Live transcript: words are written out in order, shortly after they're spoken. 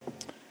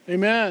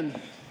Amen.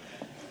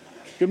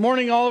 Good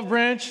morning, Olive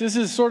Branch. This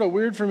is sort of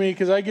weird for me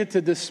because I get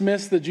to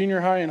dismiss the junior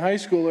high and high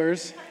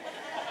schoolers.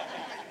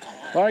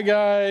 Bye,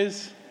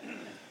 guys.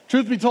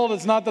 Truth be told,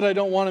 it's not that I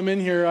don't want them in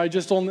here. I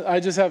just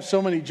have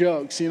so many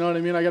jokes. You know what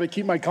I mean? I got to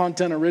keep my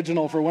content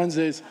original for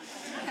Wednesdays.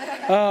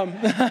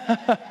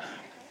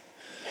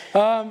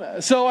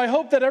 So I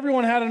hope that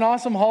everyone had an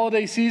awesome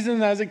holiday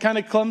season as it kind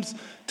of comes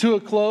to a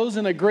close,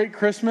 and a great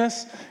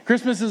Christmas.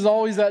 Christmas is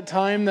always that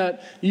time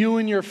that you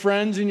and your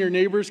friends and your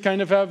neighbors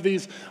kind of have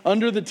these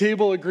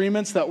under-the-table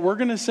agreements that we're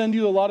going to send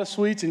you a lot of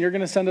sweets and you're going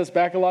to send us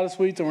back a lot of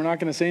sweets and we're not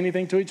going to say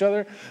anything to each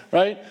other,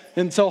 right?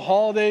 And so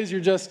holidays,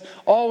 you're just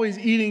always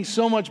eating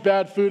so much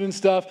bad food and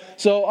stuff.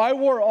 So I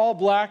wore all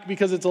black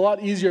because it's a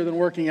lot easier than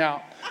working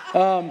out.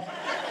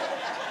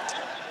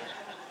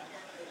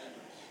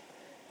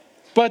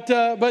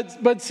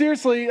 But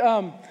seriously,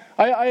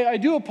 I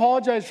do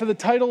apologize for the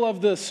title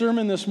of the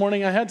sermon this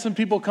morning. I had some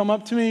people come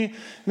up to me and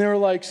they were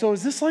like, "So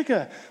is this like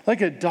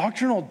a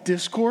doctrinal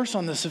discourse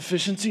on the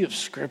sufficiency of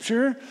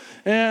Scripture?"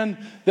 And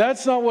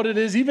that's not what it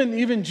is.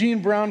 Even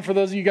Jean Brown, for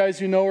those of you guys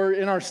who know her,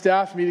 in our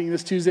staff meeting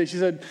this Tuesday, she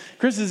said,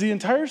 "Chris, is the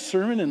entire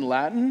sermon in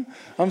Latin?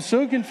 I'm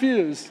so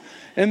confused."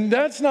 And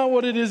that's not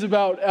what it is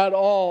about at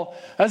all.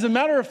 As a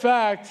matter of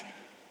fact,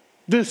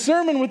 the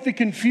sermon with the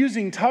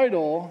confusing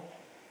title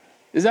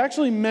is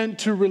actually meant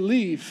to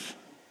relieve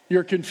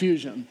your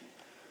confusion.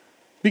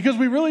 Because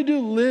we really do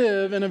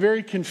live in a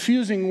very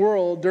confusing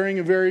world during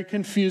a very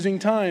confusing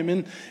time.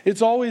 And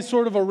it's always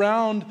sort of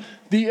around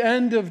the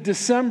end of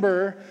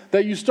December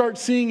that you start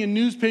seeing in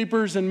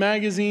newspapers and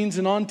magazines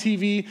and on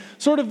TV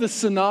sort of the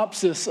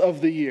synopsis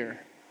of the year.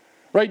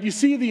 Right? You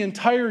see the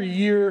entire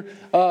year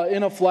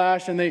in a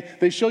flash, and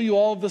they show you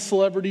all of the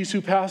celebrities who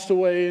passed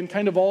away and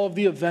kind of all of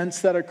the events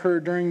that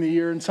occurred during the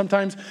year. And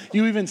sometimes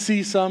you even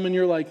see some and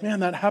you're like, man,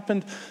 that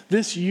happened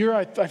this year?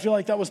 I feel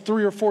like that was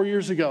 3 or 4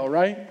 years ago,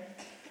 right?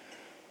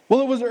 Well,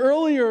 it was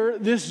earlier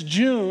this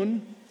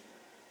June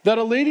that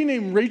a lady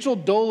named Rachel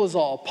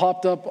Dolezal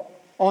popped up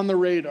on the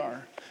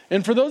radar.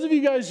 And for those of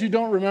you guys who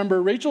don't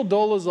remember, Rachel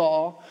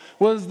Dolezal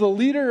was the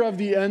leader of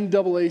the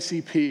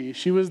NAACP.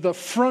 She was the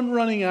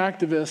front-running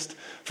activist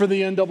for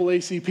the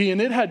NAACP.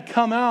 And it had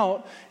come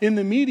out in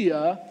the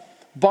media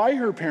by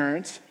her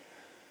parents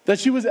that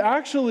she was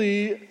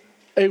actually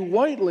a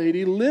white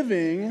lady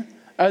living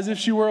as if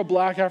she were a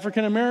black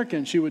African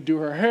American. She would do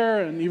her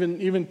hair and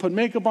even put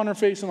makeup on her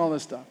face and all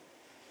this stuff.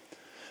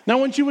 Now,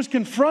 when she was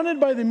confronted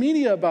by the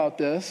media about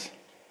this,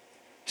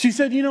 she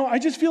said, I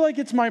just feel like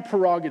it's my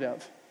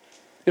prerogative.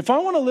 If I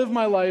want to live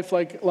my life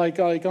like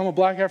I'm a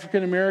black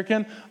African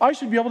American, I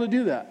should be able to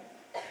do that.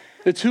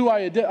 It's who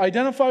I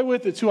identify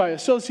with, it's who I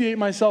associate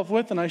myself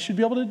with, and I should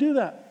be able to do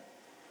that.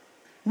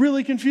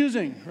 Really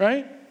confusing,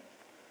 right?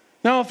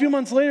 Now, a few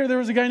months later, there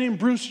was a guy named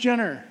Bruce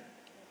Jenner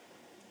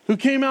who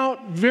came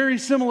out very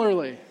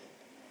similarly.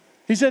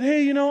 He said,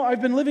 hey,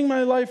 I've been living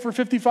my life for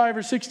 55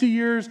 or 60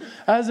 years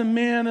as a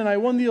man, and I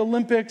won the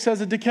Olympics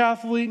as a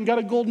decathlete and got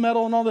a gold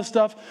medal and all this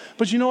stuff.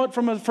 But you know what?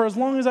 For as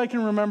long as I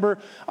can remember,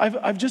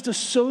 I've just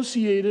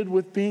associated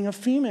with being a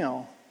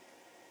female.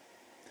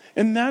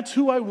 And that's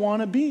who I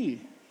want to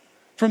be.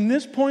 From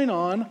this point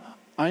on,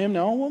 I am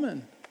now a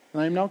woman.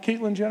 And I am now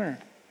Caitlyn Jenner.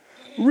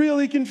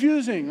 Really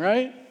confusing,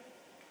 right?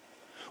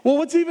 Well,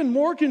 what's even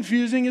more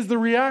confusing is the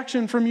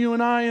reaction from you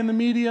and I and the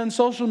media and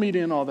social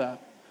media and all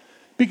that.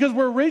 Because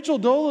where Rachel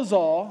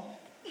Dolezal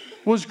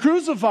was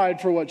crucified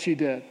for what she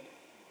did,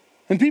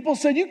 and people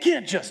said, you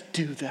can't just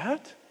do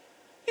that.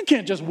 You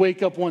can't just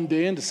wake up one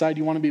day and decide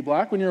you want to be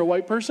black when you're a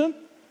white person.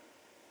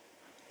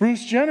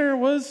 Bruce Jenner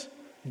was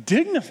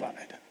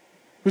dignified.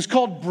 He was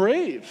called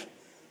brave.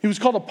 He was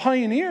called a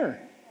pioneer.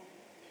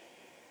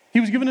 He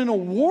was given an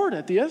award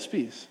at the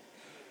ESPYs.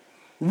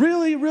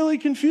 Really, really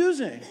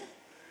confusing.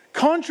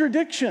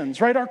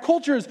 Contradictions, right? Our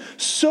culture is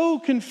so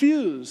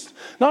confused.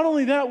 Not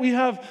only that, we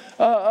have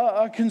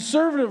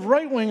conservative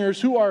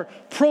right-wingers who are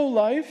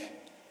pro-life,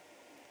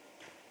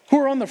 who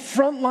are on the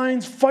front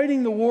lines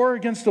fighting the war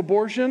against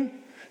abortion,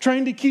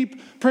 trying to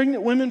keep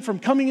pregnant women from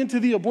coming into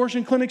the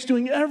abortion clinics,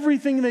 doing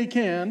everything they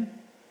can.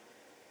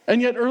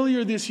 And yet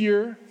earlier this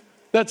year,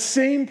 that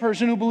same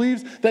person who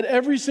believes that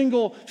every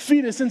single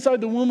fetus inside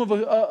the womb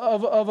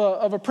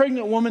of a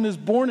pregnant woman is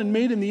born and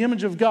made in the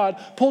image of God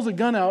pulls a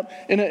gun out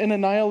and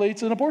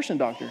annihilates an abortion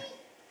doctor.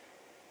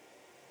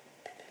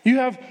 You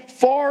have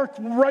far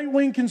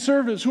right-wing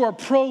conservatives who are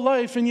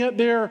pro-life, and yet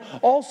they're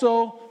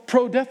also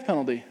pro-death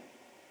penalty.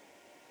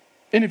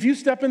 And if you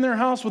step in their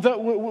house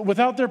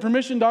without their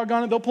permission,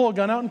 doggone it, they'll pull a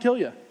gun out and kill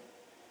you.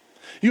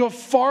 You have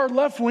far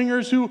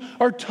left-wingers who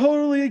are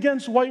totally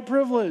against white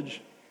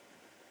privilege.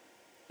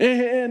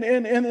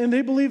 And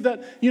they believe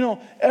that,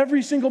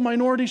 every single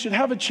minority should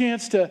have a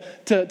chance to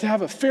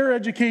have a fair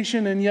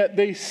education, and yet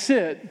they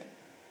sit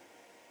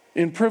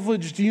in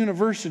privileged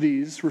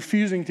universities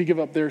refusing to give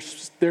up their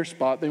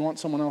spot. They want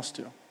someone else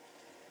to.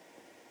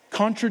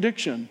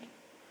 Contradiction,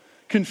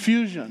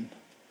 confusion.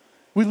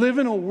 We live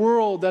in a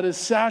world that is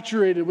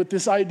saturated with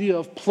this idea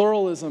of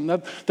pluralism,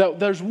 that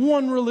there's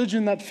one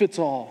religion that fits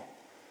all.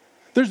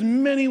 There's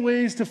many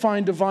ways to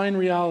find divine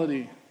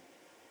reality.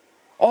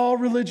 All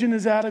religion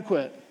is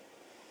adequate.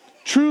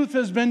 Truth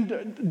has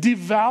been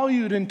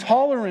devalued and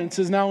tolerance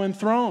is now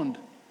enthroned.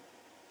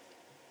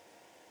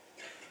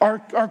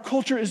 Our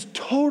culture is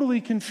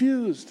totally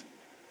confused.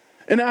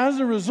 And as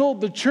a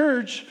result, the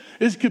church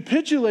is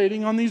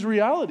capitulating on these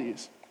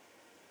realities.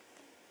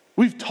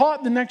 We've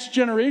taught the next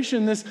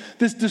generation this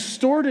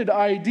distorted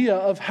idea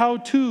of how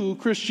to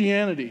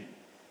Christianity,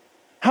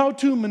 how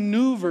to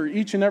maneuver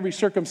each and every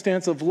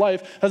circumstance of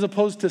life as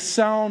opposed to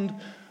sound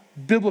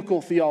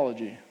biblical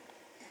theology.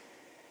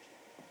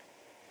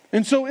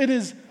 And so it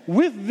is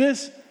with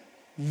this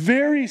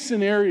very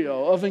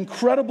scenario of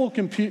incredible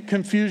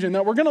confusion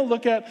that we're going to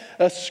look at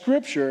a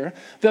scripture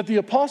that the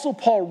Apostle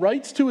Paul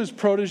writes to his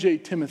protege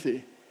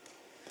Timothy.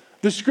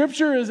 The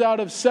scripture is out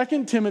of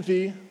 2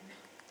 Timothy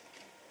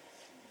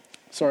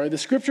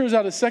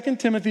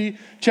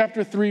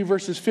chapter 3,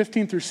 verses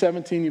 15 through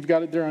 17. You've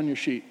got it there on your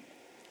sheet.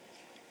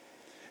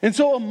 And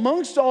so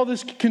amongst all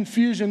this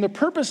confusion, the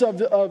purpose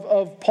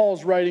of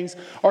Paul's writings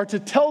are to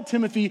tell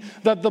Timothy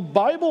that the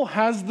Bible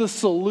has the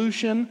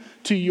solution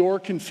to your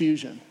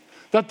confusion.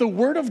 That the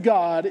Word of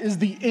God is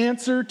the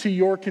answer to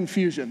your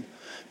confusion.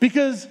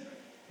 Because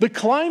the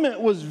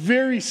climate was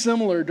very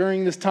similar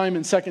during this time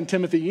in 2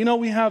 Timothy. You know,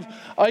 we have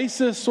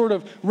ISIS sort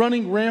of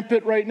running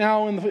rampant right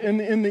now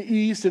in the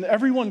East, and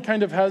everyone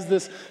kind of has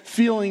this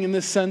feeling in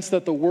this sense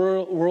that the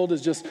world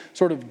is just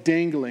sort of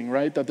dangling,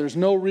 right? That there's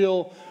no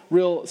real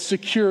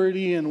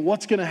security and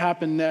what's going to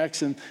happen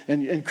next,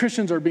 and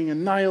Christians are being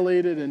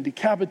annihilated and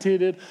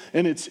decapitated,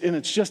 and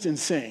it's just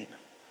insane.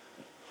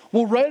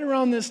 Well, right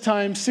around this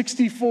time,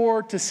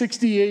 64 to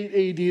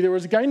 68 AD, there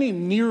was a guy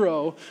named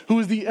Nero who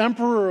was the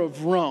emperor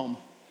of Rome.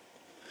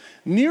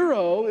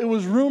 Nero, it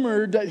was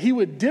rumored that he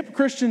would dip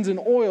Christians in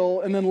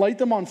oil and then light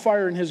them on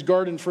fire in his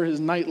garden for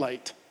his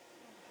nightlight.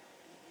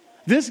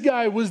 This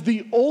guy was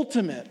the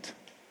ultimate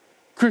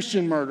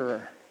Christian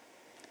murderer.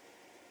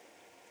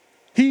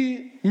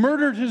 He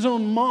murdered his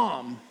own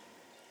mom.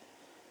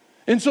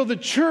 And so the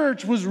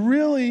church was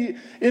really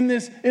in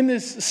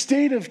this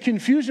state of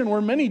confusion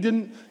where many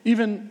didn't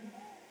even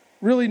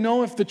really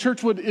know if the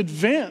church would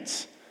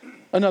advance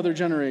another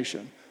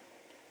generation.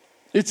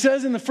 It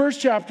says in the first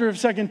chapter of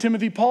 2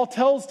 Timothy, Paul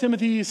tells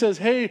Timothy, he says,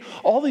 hey,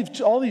 all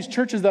these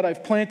churches that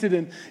I've planted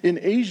in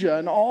Asia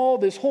and all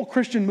this whole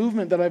Christian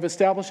movement that I've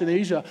established in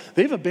Asia,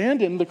 they've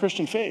abandoned the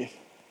Christian faith.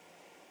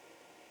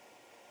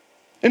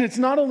 And it's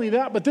not only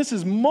that, but this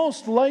is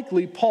most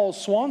likely Paul's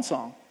swan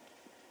song.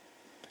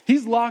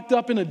 He's locked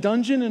up in a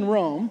dungeon in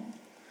Rome.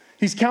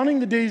 He's counting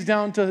the days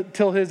down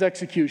till his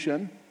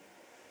execution.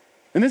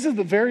 And this is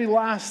the very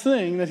last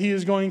thing that he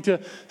is going to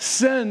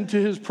send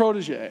to his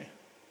protege.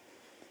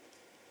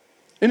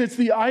 And it's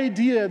the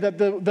idea that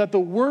the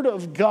Word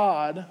of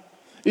God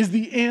is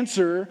the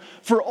answer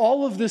for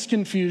all of this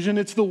confusion.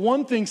 It's the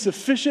one thing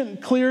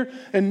sufficient, clear,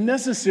 and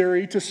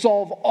necessary to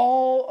solve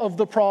all of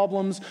the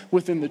problems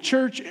within the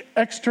church,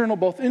 external,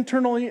 both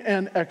internally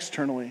and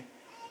externally.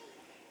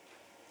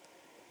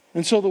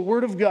 And so the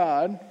Word of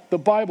God, the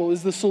Bible,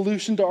 is the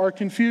solution to our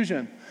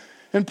confusion.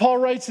 And Paul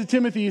writes to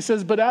Timothy, he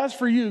says, but as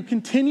for you,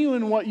 continue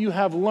in what you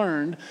have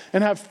learned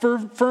and have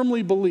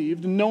firmly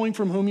believed, knowing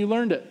from whom you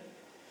learned it.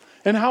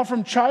 And how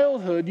from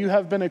childhood you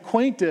have been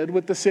acquainted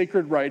with the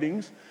sacred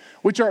writings,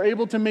 which are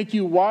able to make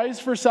you wise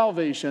for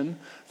salvation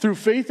through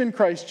faith in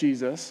Christ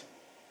Jesus.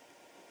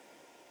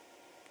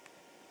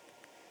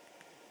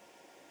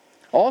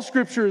 All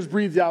scripture is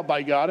breathed out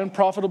by God and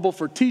profitable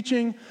for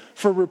teaching,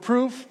 for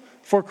reproof,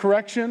 for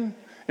correction,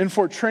 and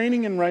for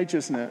training in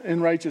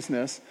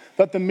righteousness,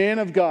 that the man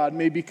of God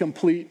may be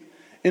complete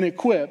and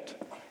equipped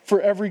for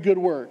every good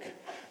work.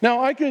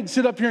 Now, I could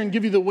sit up here and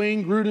give you the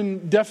Wayne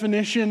Grudem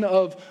definition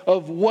of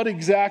what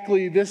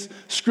exactly this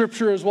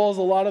scripture, as well as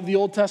a lot of the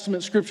Old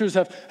Testament scriptures,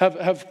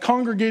 have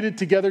congregated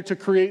together to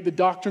create the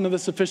doctrine of the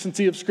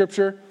sufficiency of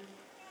Scripture.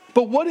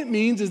 But what it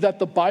means is that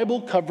the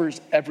Bible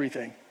covers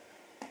everything.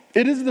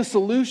 It is the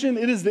solution.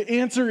 It is the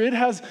answer. It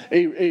has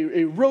a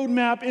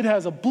roadmap. It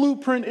has a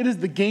blueprint. It is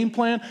the game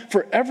plan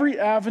for every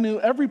avenue,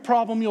 every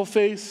problem you'll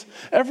face,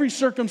 every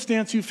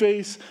circumstance you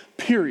face,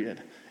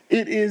 period.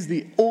 It is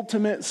the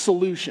ultimate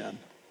solution.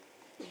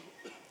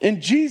 And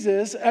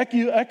Jesus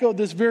echoed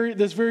this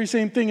very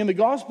same thing in the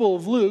Gospel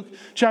of Luke,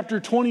 chapter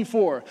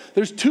 24.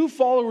 There's two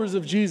followers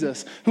of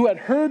Jesus who had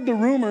heard the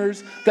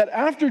rumors that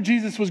after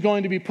Jesus was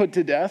going to be put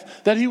to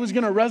death, that he was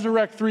going to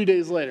resurrect 3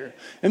 days later.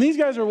 And these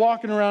guys are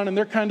walking around and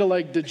they're kind of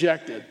like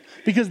dejected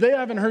because they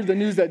haven't heard the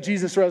news that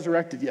Jesus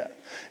resurrected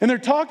yet. And they're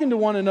talking to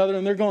one another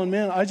and they're going,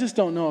 man, I just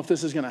don't know if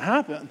this is going to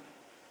happen.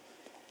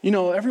 You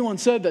know, everyone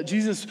said that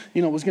Jesus,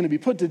 was going to be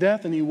put to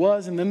death, and he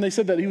was. And then they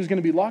said that he was going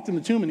to be locked in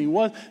the tomb, and he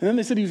was. And then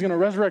they said he was going to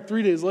resurrect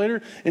 3 days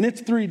later, and it's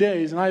 3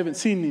 days, and I haven't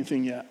seen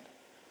anything yet.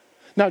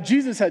 Now,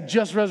 Jesus had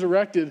just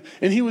resurrected,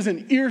 and he was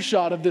in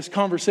earshot of this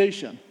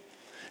conversation.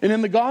 And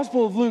in the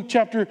Gospel of Luke,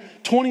 chapter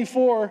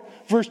 24,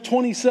 verse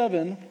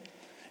 27,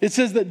 it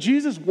says that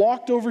Jesus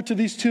walked over to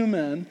these two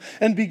men,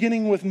 and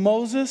beginning with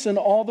Moses and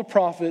all the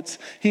prophets,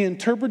 he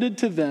interpreted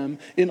to them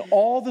in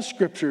all the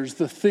scriptures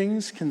the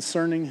things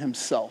concerning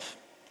himself.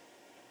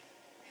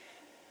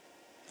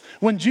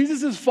 when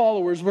Jesus'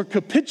 followers were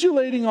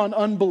capitulating on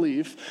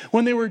unbelief,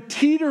 when they were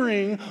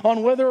teetering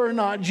on whether or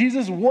not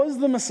Jesus was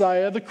the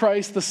Messiah, the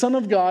Christ, the Son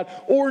of God,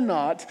 or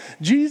not,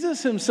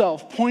 Jesus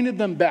himself pointed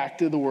them back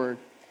to the Word,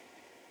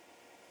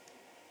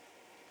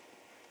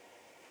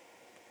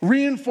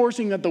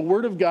 reinforcing that the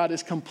Word of God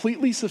is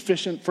completely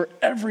sufficient for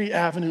every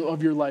avenue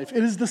of your life.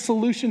 It is the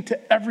solution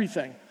to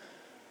everything.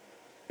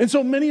 And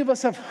so many of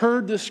us have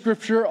heard this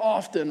scripture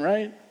often,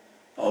 right?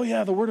 Oh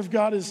yeah, the Word of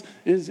God is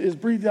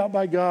breathed out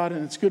by God,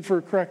 and it's good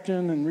for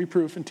correction and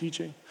reproof and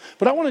teaching.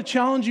 But I want to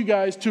challenge you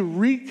guys to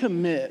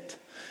recommit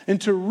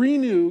and to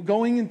renew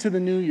going into the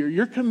new year,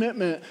 your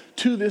commitment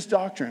to this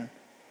doctrine.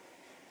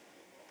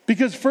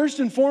 Because first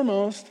and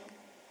foremost,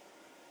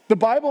 the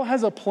Bible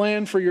has a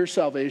plan for your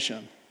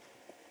salvation.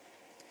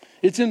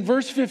 It's in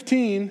verse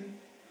 15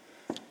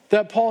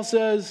 that Paul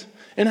says,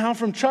 "And how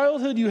from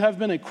childhood you have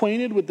been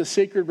acquainted with the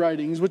sacred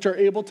writings, which are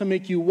able to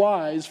make you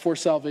wise for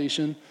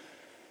salvation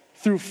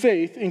through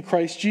faith in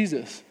Christ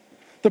Jesus."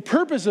 The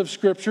purpose of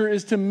Scripture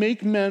is to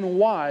make men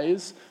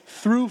wise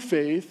through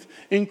faith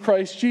in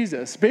Christ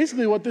Jesus.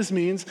 Basically what this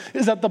means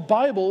is that the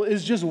Bible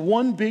is just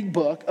one big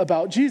book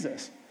about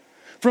Jesus.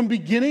 From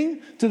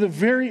beginning to the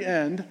very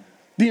end,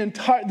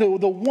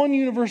 the one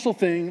universal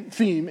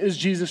theme is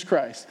Jesus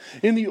Christ.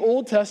 In the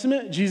Old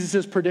Testament, Jesus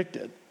is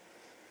predicted.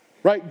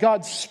 Right?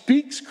 God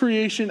speaks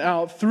creation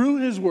out through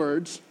his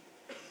words.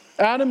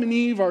 Adam and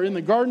Eve are in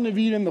the Garden of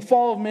Eden. The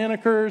fall of man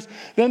occurs.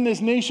 Then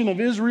this nation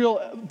of Israel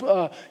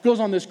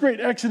goes on this great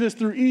exodus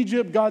through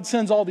Egypt. God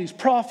sends all these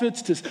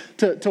prophets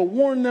to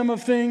warn them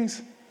of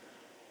things.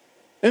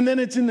 And then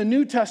it's in the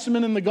New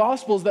Testament and the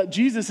Gospels that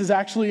Jesus is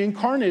actually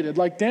incarnated,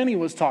 like Danny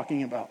was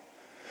talking about.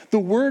 The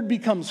Word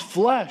becomes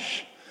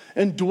flesh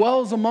and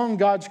dwells among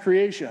God's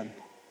creation.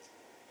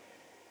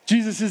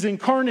 Jesus is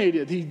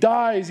incarnated. He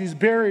dies, he's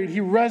buried, he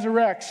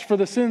resurrects for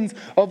the sins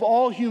of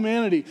all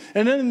humanity.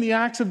 And then in the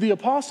Acts of the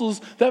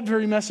Apostles, that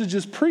very message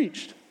is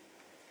preached.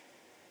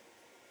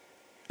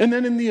 And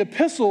then in the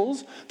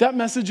epistles, that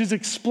message is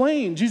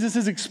explained. Jesus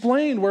is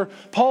explained where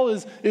Paul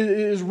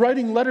is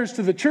writing letters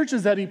to the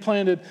churches that he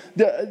planted,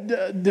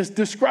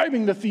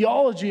 describing the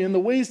theology and the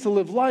ways to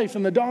live life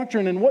and the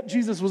doctrine and what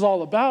Jesus was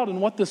all about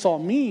and what this all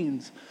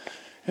means.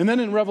 And then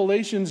in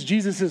Revelations,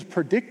 Jesus is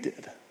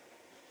predicted.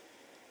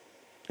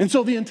 And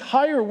so the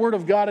entire Word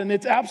of God in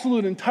its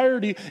absolute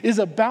entirety is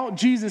about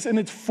Jesus, and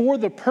it's for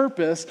the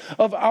purpose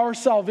of our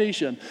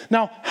salvation.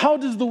 Now, how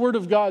does the Word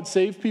of God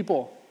save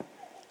people?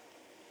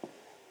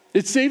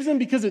 It saves them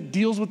because it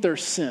deals with their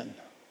sin.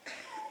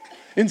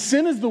 And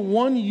sin is the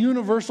one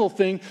universal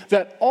thing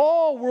that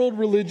all world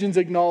religions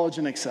acknowledge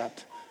and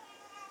accept.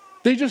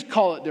 They just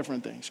call it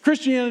different things.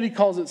 Christianity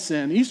calls it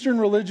sin. Eastern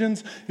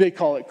religions, they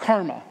call it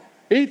karma.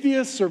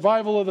 Atheists,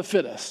 survival of the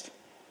fittest.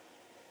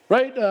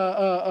 Right?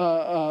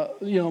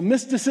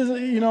 Mysticism,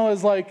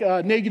 is like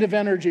negative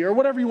energy or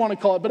whatever you want to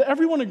call it. But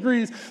everyone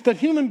agrees that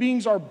human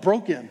beings are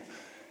broken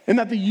and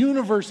that the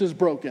universe is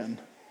broken.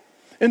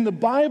 And the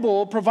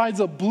Bible provides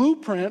a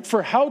blueprint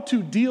for how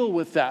to deal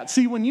with that.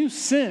 See, when you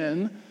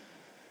sin,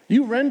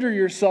 you render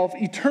yourself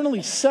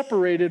eternally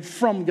separated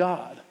from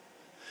God.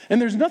 And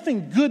there's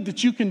nothing good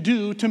that you can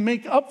do to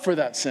make up for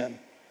that sin.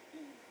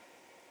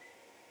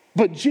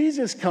 But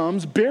Jesus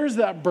comes, bears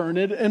that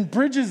burden, and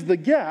bridges the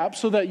gap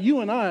so that you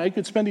and I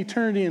could spend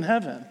eternity in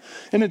heaven.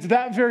 And it's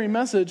that very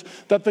message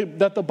that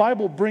the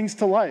Bible brings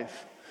to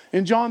life.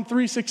 In John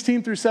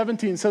 3:16 through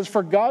 17 says,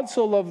 "For God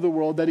so loved the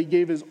world that he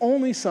gave his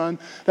only Son,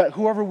 that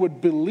whoever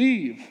would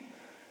believe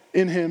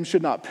in him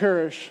should not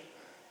perish,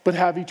 but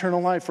have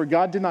eternal life. For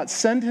God did not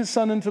send his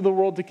Son into the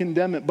world to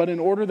condemn it, but in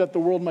order that the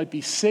world might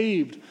be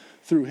saved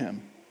through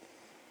him."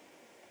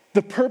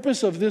 The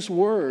purpose of this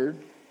word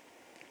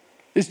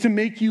is to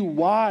make you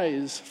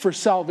wise for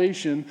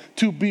salvation,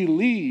 to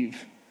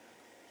believe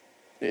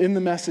in the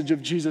message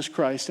of Jesus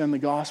Christ and the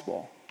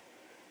gospel.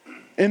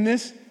 And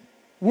this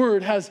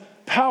word has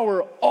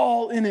power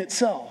all in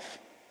itself.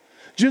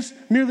 Just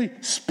merely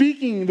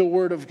speaking the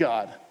word of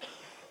God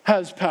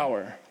has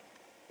power.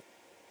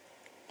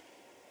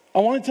 I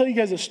want to tell you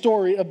guys a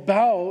story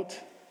about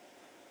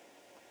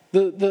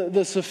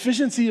the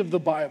sufficiency of the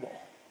Bible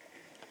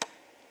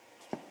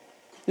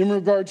in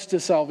regards to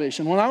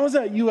salvation. When I was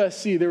at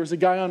USC, there was a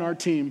guy on our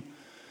team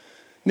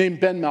named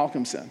Ben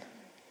Malcolmson.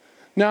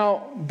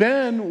 Now,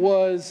 Ben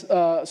was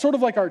sort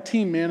of like our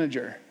team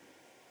manager.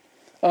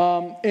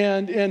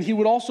 And he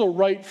would also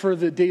write for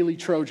the Daily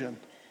Trojan.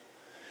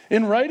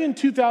 And right in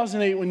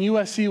 2008, when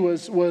USC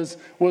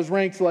was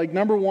ranked like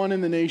number one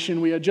in the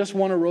nation, we had just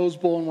won a Rose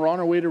Bowl and we're on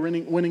our way to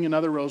winning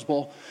another Rose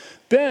Bowl.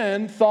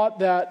 Ben thought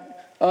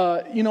that,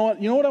 you know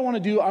what I want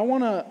to do? I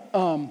want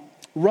to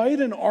write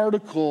an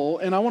article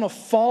and I want to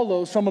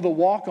follow some of the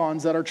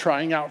walk-ons that are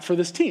trying out for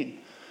this team.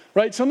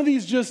 Right? Some of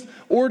these just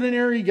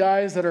ordinary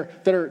guys that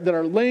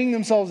are laying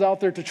themselves out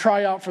there to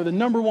try out for the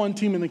number one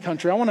team in the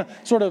country. I want to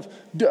sort of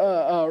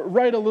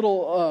write a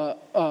little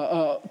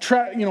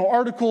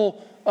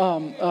article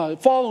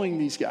following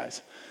these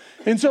guys.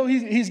 And so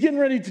he's getting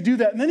ready to do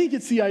that. And then he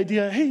gets the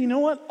idea, hey, you know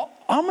what?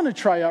 I'm going to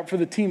try out for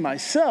the team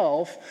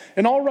myself,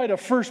 and I'll write a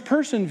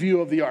first-person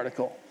view of the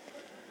article.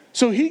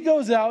 So he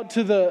goes out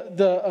to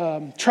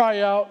the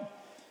tryout.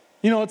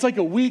 It's like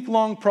a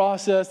week-long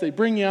process. They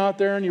bring you out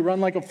there, and you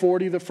run like a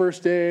 40 the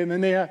first day, and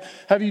then they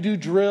have you do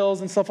drills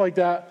and stuff like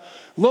that.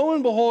 Lo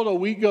and behold, a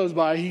week goes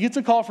by. He gets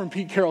a call from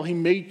Pete Carroll. He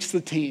makes the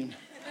team.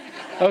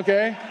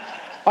 Okay?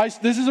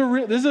 This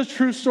is a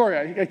true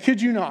story. I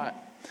kid you not.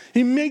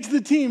 He makes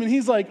the team, and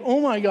he's like,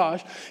 oh my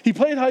gosh. He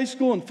played high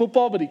school and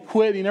football, but he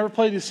quit. He never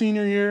played his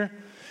senior year.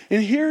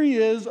 And here he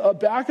is, a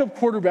backup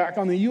quarterback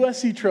on the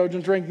USC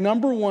Trojans, ranked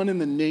number 1 in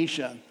the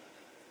nation.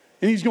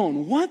 And he's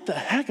going, what the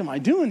heck am I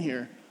doing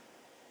here?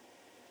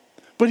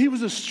 But he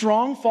was a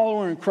strong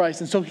follower in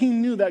Christ, and so he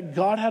knew that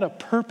God had a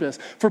purpose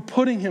for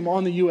putting him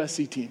on the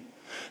USC team.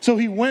 So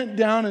he went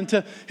down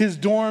into his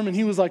dorm, and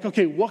he was like,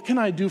 okay, what can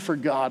I do for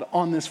God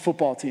on this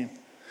football team?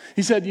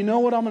 He said, you know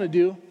what I'm going to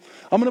do?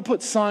 I'm going to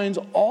put signs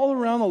all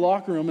around the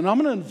locker room, and I'm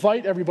going to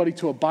invite everybody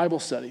to a Bible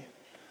study.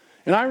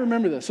 And I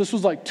remember this. This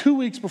was like 2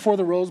 weeks before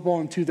the Rose Bowl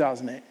in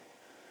 2008.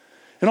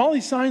 And all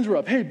these signs were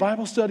up. Hey,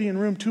 Bible study in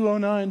room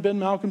 209, Ben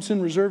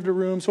Malcolmson reserved a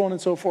room, so on and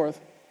so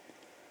forth.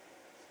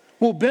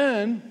 Well,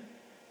 Ben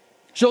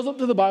shows up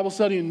to the Bible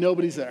study, and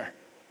nobody's there.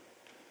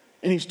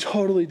 And he's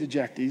totally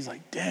dejected. He's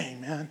like,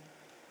 dang, man.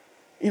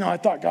 I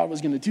thought God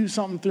was going to do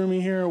something through me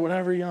here or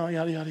whatever, yada,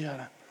 yada,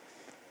 yada.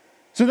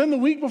 So then the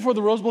week before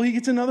the Rose Bowl, he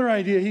gets another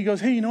idea. He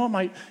goes, hey, you know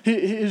what?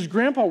 His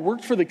grandpa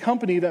worked for the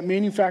company that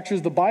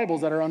manufactures the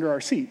Bibles that are under our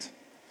seats.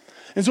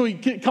 And so he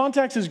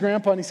contacts his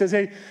grandpa and he says,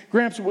 hey,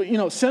 Gramps,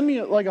 send me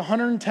like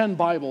 110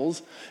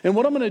 Bibles. And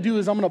what I'm going to do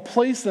is I'm going to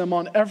place them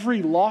on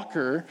every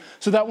locker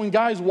so that when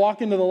guys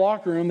walk into the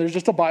locker room, there's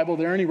just a Bible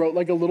there. And he wrote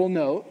like a little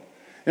note.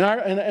 And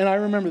I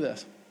remember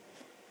this.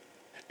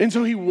 And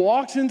so he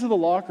walks into the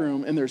locker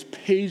room and there's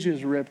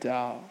pages ripped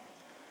out,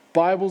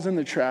 Bibles in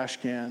the trash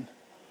can.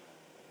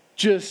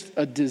 Just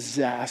a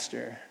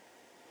disaster.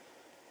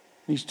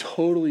 He's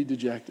totally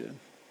dejected.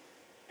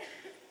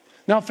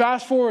 Now,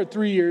 fast forward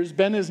 3 years,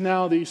 Ben is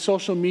now the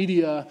social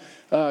media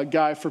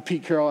guy for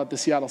Pete Carroll at the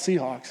Seattle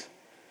Seahawks.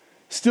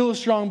 Still a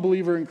strong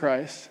believer in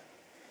Christ.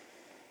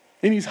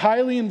 And he's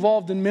highly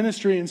involved in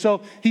ministry. And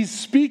so he's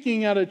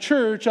speaking at a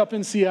church up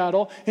in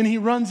Seattle, and he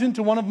runs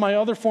into one of my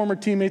other former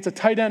teammates, a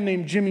tight end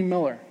named Jimmy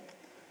Miller.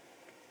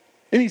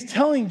 And he's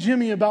telling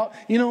Jimmy about,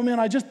 man,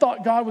 I just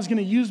thought God was going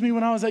to use me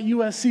when I was at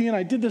USC, and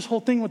I did this whole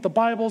thing with the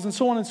Bibles and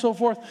so on and so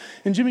forth.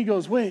 And Jimmy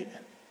goes, wait,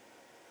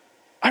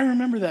 I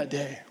remember that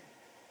day.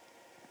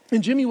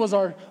 And Jimmy was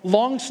our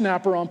long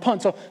snapper on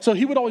punt, so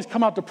he would always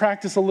come out to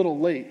practice a little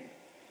late.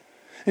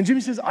 And Jimmy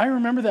says, I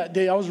remember that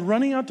day. I was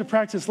running out to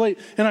practice late,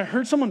 and I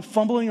heard someone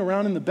fumbling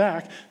around in the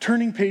back,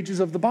 turning pages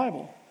of the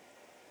Bible.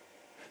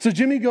 So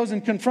Jimmy goes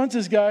and confronts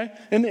this guy,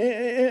 and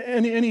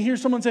he hears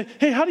someone say,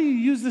 hey, how do you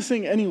use this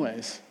thing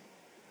anyways?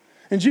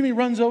 And Jimmy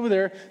runs over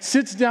there,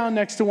 sits down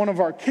next to one of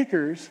our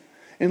kickers,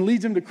 and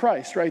leads him to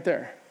Christ right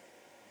there.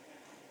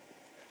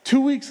 2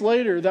 weeks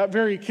later, that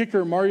very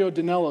kicker, Mario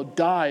Danello,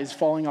 dies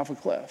falling off a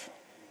cliff.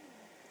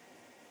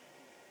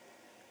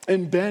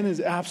 And Ben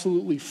is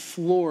absolutely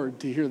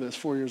floored to hear this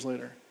 4 years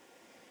later.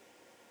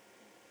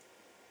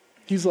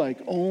 He's like,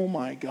 oh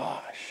my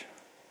gosh.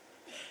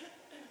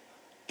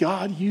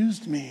 God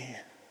used me.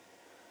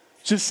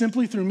 Just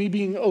simply through me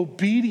being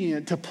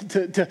obedient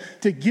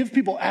to give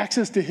people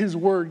access to his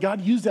word.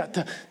 God used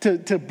that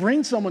to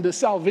bring someone to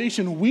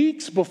salvation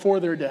weeks before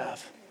their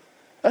death.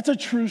 That's a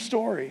true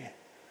story.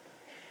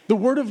 The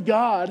word of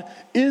God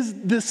is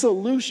the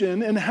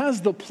solution and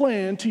has the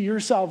plan to your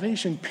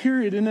salvation,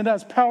 period. And it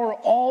has power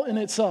all in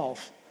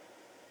itself.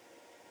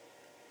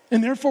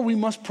 And therefore we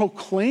must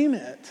proclaim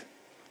it.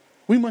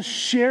 We must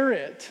share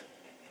it.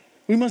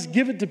 We must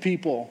give it to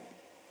people.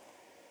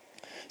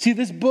 See,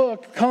 this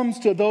book comes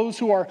to those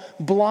who are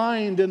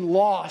blind and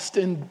lost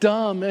and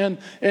dumb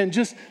and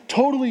just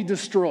totally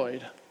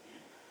destroyed.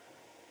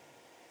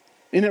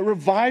 And it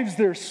revives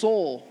their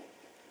soul.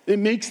 It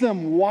makes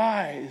them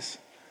wise.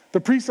 The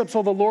precepts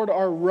of the Lord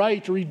are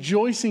right,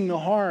 rejoicing the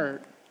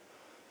heart.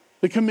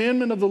 The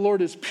commandment of the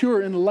Lord is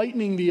pure,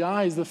 enlightening the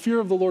eyes. The fear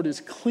of the Lord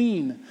is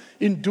clean,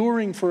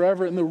 enduring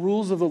forever. And the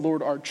rules of the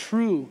Lord are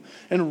true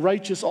and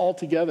righteous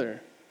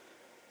altogether.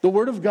 The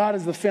word of God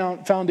is the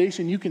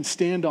foundation you can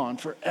stand on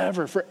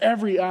forever, for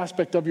every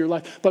aspect of your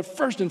life, but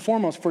first and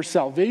foremost for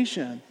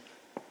salvation.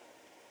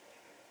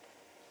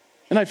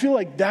 And I feel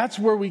like that's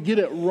where we get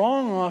it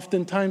wrong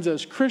oftentimes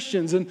as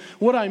Christians. And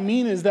what I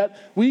mean is that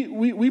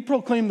we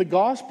proclaim the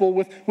gospel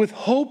with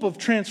hope of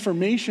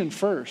transformation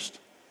first,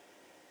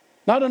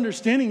 not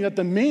understanding that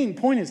the main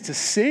point is to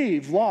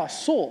save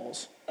lost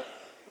souls.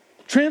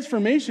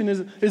 Transformation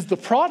is the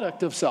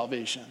product of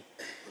salvation.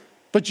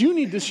 But you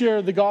need to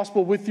share the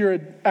gospel with your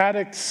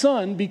addict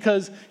son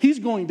because he's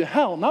going to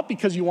hell, not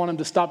because you want him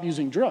to stop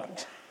using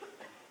drugs.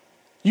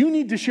 You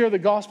need to share the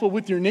gospel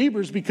with your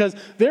neighbors because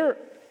they're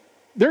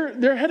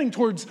heading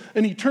towards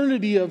an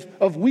eternity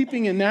of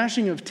weeping and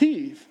gnashing of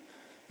teeth.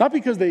 Not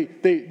because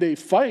they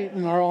fight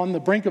and are on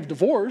the brink of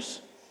divorce.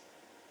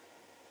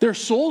 Their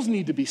souls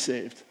need to be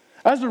saved.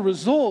 As a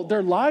result,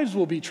 their lives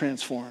will be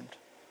transformed.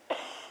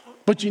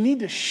 but you need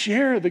to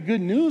share the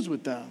good news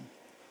with them.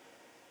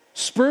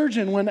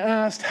 Spurgeon, when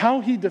asked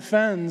how he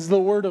defends the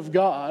Word of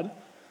God,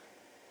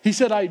 he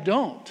said, I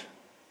don't.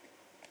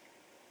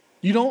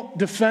 You don't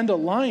defend a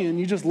lion,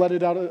 you just let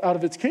it out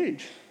of its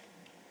cage.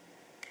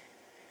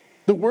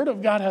 The Word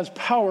of God has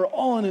power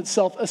all in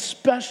itself,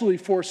 especially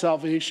for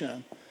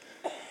salvation.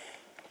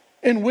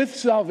 And with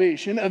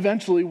salvation,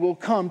 eventually will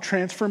come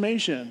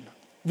transformation.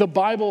 The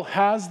Bible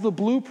has the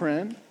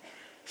blueprint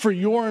for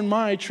your and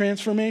my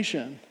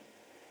transformation.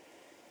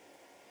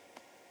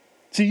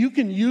 See, you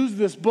can use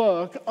this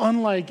book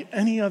unlike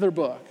any other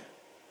book.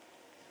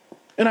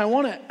 And I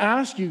want to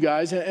ask you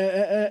guys,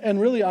 and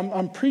really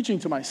I'm preaching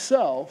to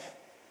myself,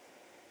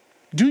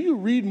 do you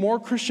read more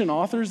Christian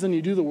authors than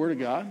you do the Word of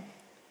God?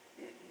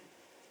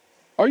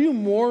 Are you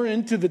more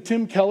into the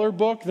Tim Keller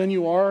book than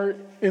you are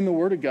in the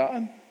Word of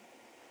God?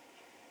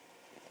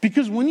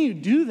 Because when you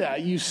do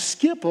that, you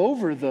skip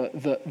over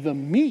the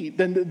meat,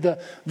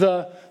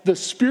 the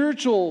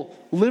spiritual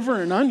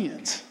liver and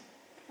onions,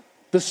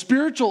 the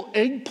spiritual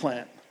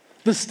eggplant,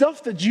 the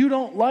stuff that you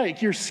don't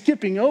like, you're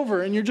skipping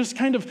over, and you're just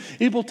kind of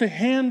able to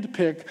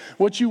handpick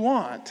what you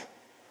want.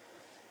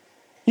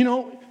 You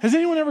know, has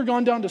anyone ever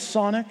gone down to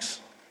Sonic's,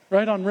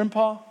 right, on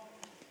Rimpaw?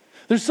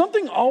 There's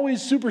something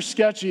always super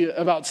sketchy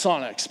about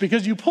Sonic's,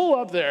 because you pull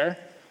up there,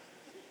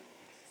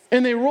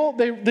 and they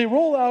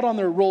roll out on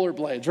their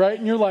rollerblades, right?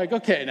 And you're like,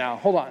 okay, now,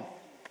 hold on.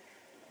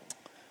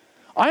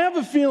 I have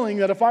a feeling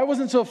that if I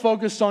wasn't so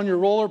focused on your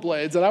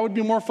rollerblades, that I would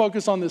be more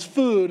focused on this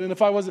food, and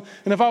if I was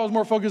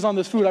more focused on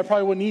this food, I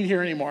probably wouldn't eat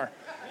here anymore,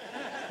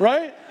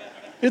 right?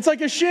 It's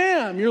like a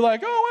sham. You're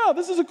like, oh, wow,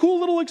 this is a cool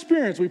little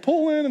experience. We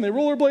pull in, and they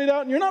rollerblade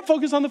out, and you're not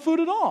focused on the food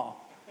at all.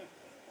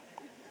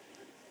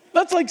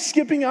 That's like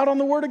skipping out on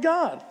the Word of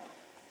God.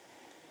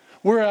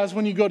 Whereas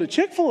when you go to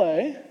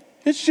Chick-fil-A,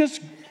 it's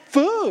just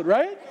food,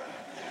 right?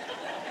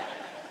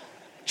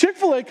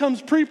 Chick-fil-A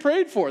comes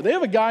pre-prayed for. They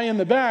have a guy in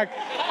the back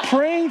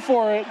praying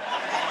for it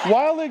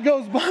while it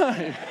goes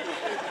by.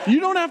 You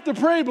don't have to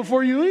pray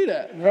before you eat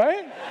it,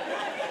 right?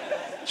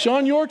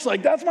 Sean York's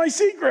like, that's my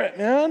secret,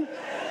 man.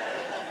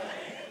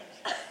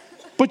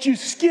 But you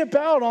skip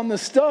out on the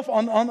stuff,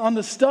 on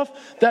the stuff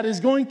that is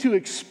going to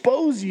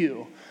expose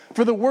you.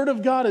 For the Word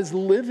of God is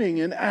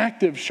living and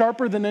active,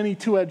 sharper than any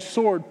two-edged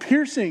sword,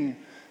 piercing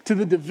to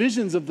the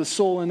divisions of the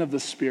soul and of the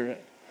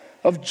spirit,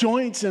 of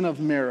joints and of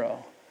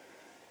marrow,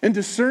 and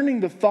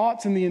discerning the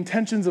thoughts and the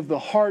intentions of the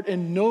heart,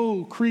 and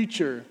no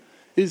creature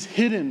is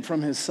hidden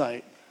from his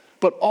sight,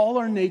 but all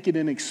are naked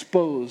and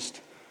exposed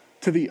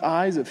to the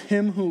eyes of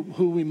him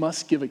who we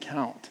must give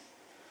account.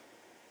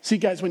 See,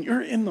 guys, when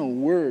you're in the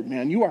Word,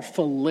 man, you are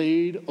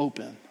filleted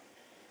open.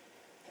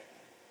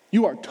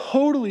 You are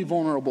totally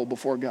vulnerable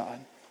before God.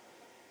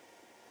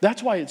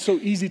 That's why it's so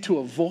easy to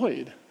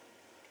avoid.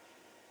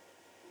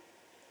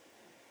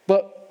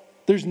 But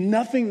there's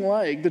nothing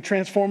like the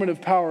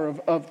transformative power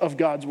of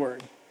God's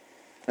Word.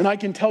 And I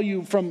can tell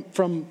you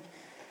from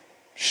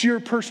sheer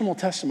personal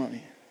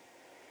testimony,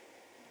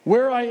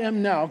 where I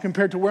am now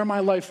compared to where my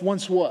life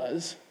once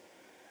was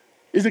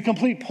is a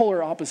complete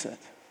polar opposite.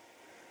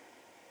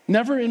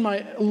 Never in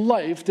my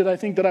life did I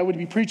think that I would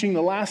be preaching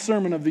the last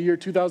sermon of the year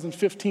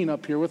 2015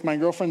 up here with my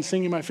girlfriend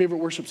singing my favorite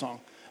worship song.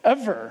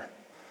 Ever.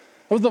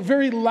 It was the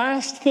very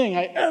last thing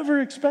I ever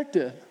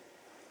expected.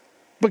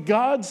 But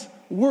God's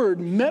Word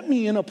met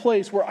me in a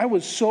place where I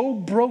was so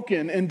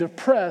broken and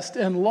depressed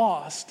and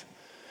lost,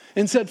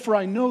 and said, for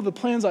I know the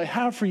plans I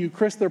have for you,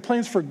 Chris, they're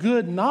plans for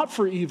good, not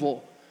for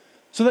evil,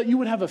 so that you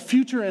would have a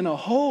future and a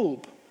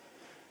hope.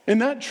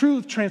 And that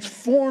truth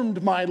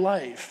transformed my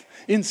life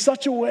in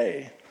such a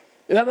way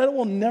that it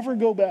will never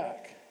go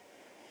back.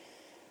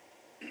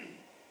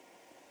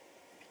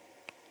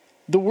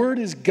 The Word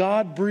is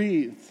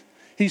God-breathed.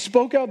 He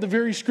spoke out the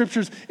very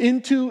Scriptures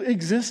into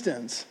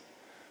existence,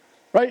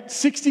 right?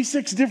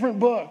 66 different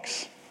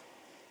books,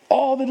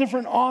 all the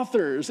different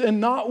authors,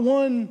 and not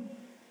one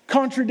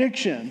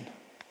contradiction,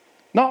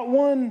 not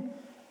one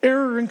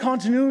error in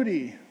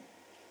continuity.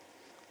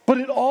 But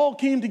it all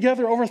came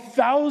together over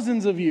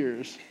thousands of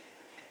years.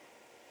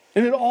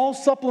 And it all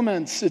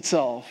supplements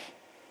itself.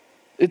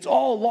 It's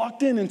all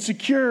locked in and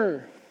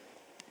secure.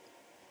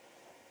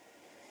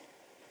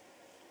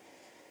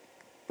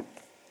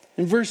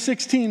 In verse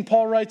 16,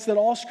 Paul writes that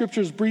all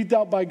Scripture is breathed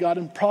out by God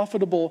and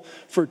profitable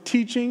for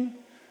teaching,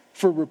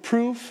 for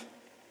reproof,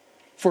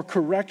 for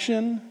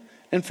correction,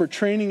 and for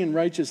training in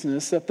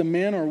righteousness, that the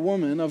man or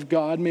woman of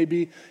God may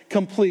be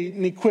complete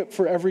and equipped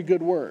for every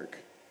good work.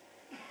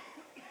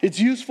 It's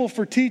useful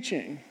for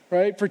teaching,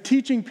 right? For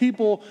teaching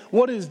people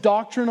what is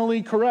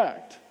doctrinally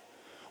correct.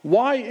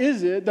 Why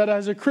is it that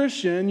as a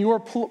Christian, you're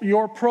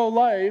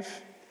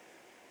pro-life,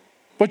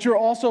 but you're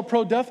also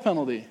pro-death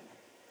penalty?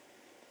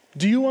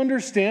 Do you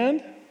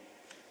understand?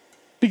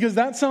 Because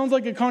that sounds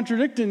like a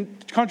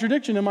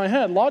contradiction in my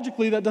head.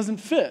 Logically, that doesn't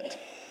fit.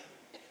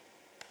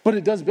 But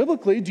it does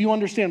biblically. Do you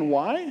understand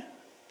why?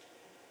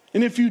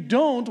 And if you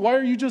don't, why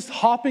are you just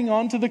hopping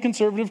onto the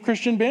conservative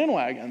Christian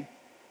bandwagon?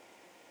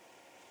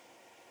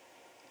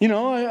 You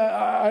know,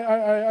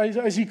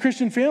 I see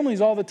Christian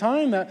families all the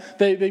time that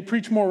they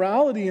preach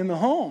morality in the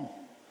home.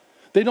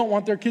 They don't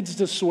want their kids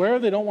to swear.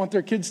 They don't want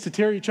their kids to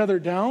tear each other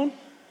down,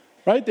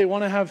 right? They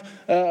want to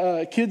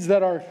have kids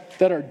that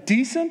are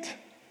decent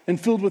and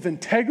filled with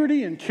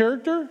integrity and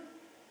character.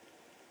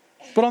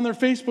 But on their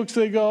Facebooks,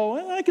 they go,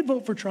 well, I could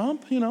vote for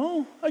Trump, you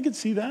know. I could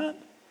see that.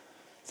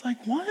 It's like,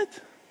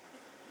 what?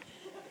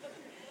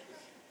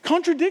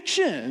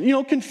 Contradiction, you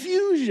know,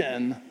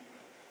 confusion.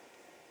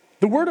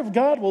 The Word of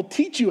God will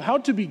teach you how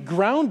to be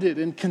grounded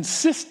and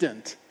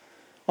consistent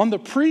on the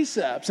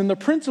precepts and the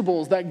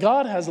principles that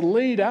God has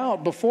laid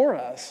out before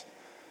us.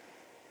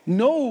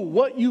 Know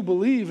what you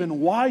believe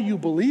and why you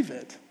believe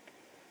it,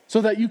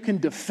 so that you can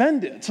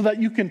defend it, so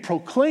that you can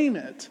proclaim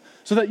it,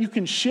 so that you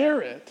can share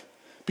it,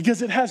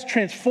 because it has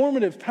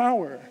transformative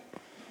power.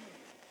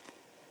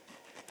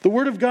 The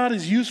Word of God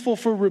is useful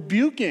for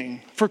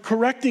rebuking, for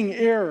correcting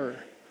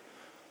error,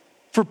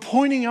 for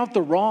pointing out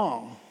the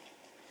wrong.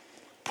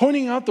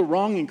 Pointing out the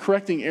wrong and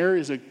correcting error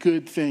is a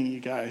good thing, you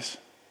guys.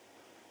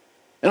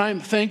 And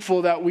I'm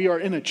thankful that we are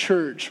in a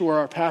church where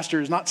our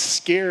pastor is not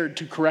scared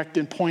to correct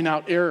and point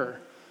out error.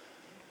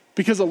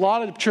 Because a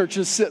lot of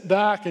churches sit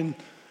back and,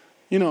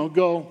 you know,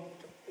 go,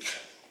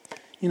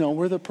 you know,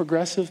 we're the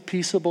progressive,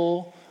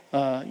 peaceable,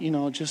 you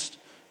know, just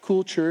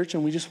cool church,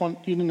 and we just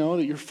want you to know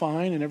that you're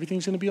fine and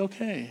everything's going to be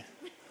okay.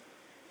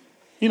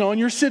 You know, and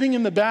you're sitting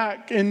in the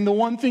back, and the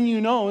one thing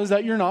you know is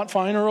that you're not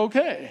fine or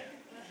okay.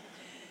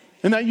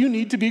 And that you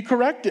need to be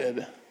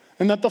corrected.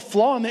 And that the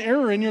flaw and the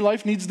error in your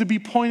life needs to be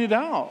pointed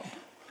out.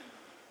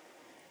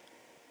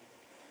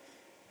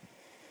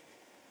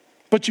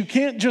 But you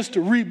can't just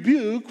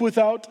rebuke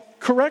without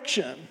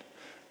correction.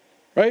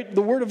 Right?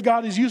 The Word of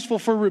God is useful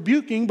for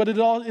rebuking, but it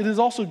is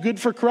also good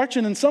for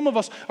correction. And some of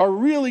us are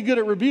really good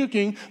at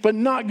rebuking, but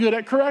not good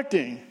at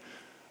correcting.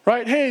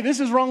 Right? Hey, this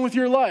is wrong with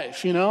your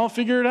life. You know,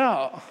 figure it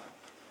out.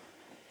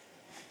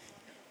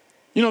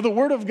 You know, the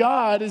Word of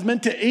God is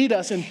meant to aid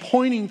us in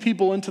pointing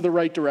people into the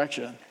right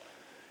direction.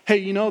 Hey,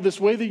 you know, this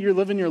way that you're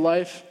living your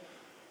life,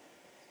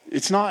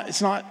 it's not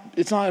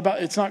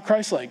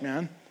Christ-like,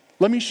 man.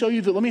 Let me show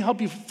you let me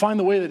help you find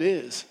the way that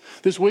is.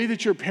 This way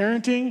that you're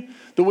parenting,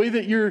 the way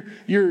that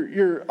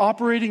you're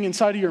operating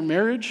inside of your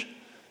marriage,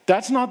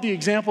 that's not the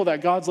example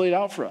that God's laid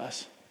out for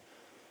us.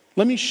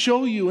 Let me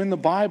show you in the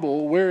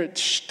Bible where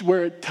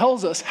it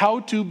tells us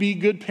how to be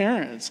good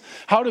parents,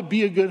 how to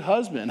be a good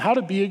husband, how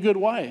to be a good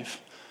wife.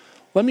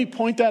 Let me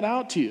point that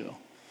out to you.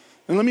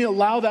 And let me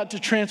allow that to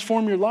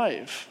transform your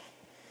life.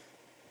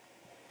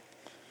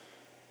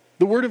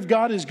 The Word of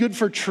God is good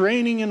for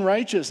training in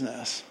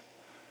righteousness,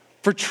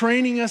 for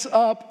training us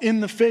up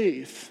in the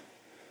faith.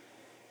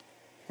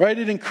 Right?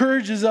 It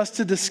encourages us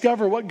to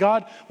discover what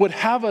God would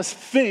have us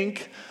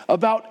think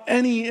about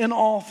any and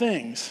all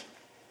things.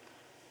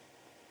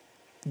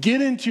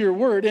 Get into your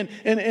Word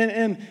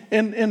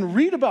and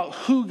read about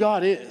who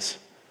God is.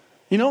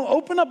 You know,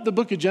 open up the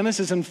book of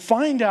Genesis and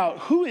find out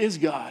who is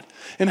God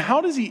and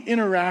how does he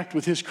interact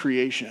with his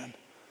creation?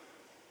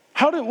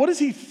 What does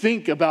he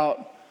think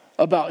about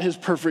his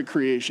perfect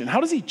creation? How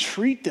does he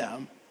treat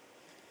them?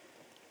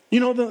 You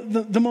know,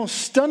 the most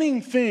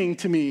stunning thing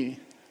to me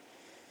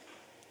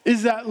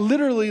is that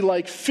literally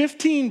like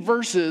 15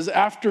 verses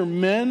after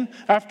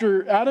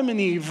Adam and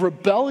Eve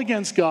rebel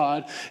against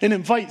God and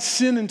invite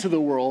sin into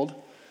the world,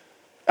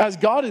 as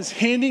God is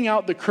handing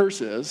out the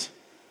curses,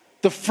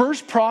 the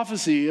first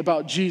prophecy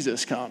about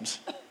Jesus comes.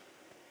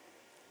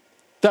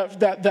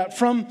 That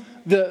from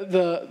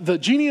the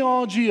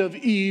genealogy of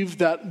Eve,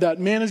 that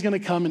man is going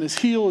to come and his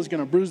heel is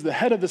going to bruise the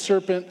head of the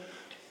serpent,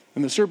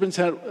 and the serpent's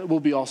head will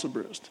be also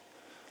bruised.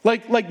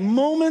 Like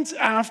moments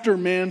after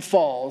man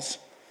falls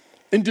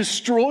and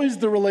destroys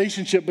the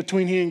relationship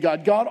between he and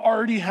God, God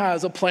already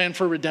has a plan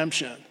for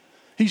redemption.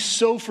 He's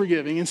so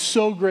forgiving and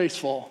so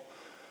graceful.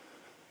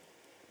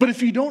 But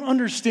if you don't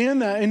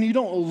understand that and you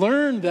don't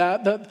learn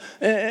that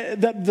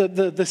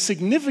the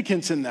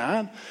significance in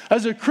that,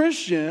 as a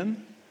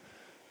Christian,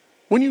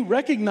 when you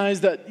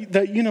recognize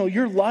that you know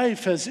your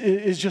life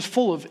is just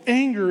full of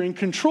anger and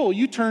control,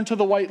 you turn to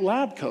the white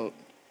lab coat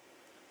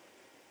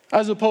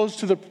as opposed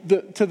to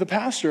the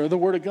pastor or the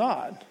Word of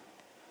God.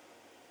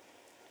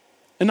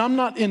 And I'm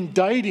not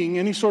indicting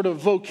any sort of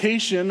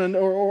vocation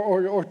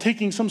or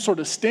taking some sort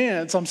of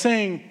stance. I'm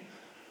saying,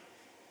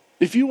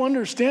 if you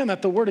understand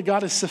that the Word of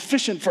God is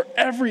sufficient for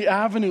every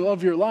avenue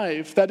of your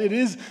life, that it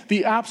is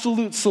the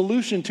absolute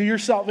solution to your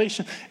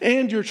salvation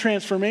and your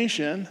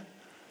transformation,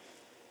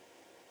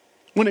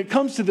 when it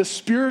comes to the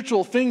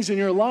spiritual things in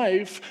your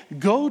life,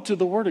 go to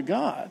the Word of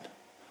God.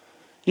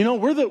 You know,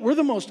 we're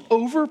the most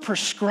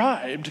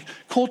overprescribed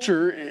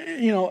culture,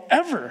 you know,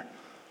 ever.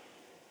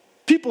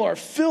 People are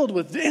filled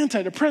with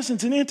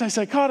antidepressants and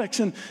antipsychotics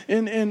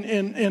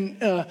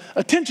and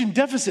attention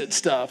deficit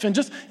stuff. And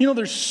just, you know,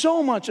 there's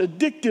so much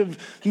addictive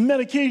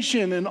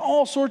medication and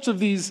all sorts of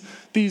these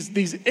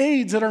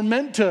aids that are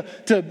meant to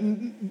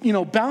you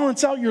know,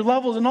 balance out your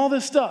levels and all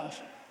this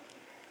stuff.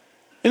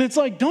 And it's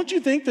like, don't you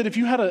think that if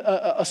you had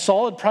a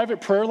solid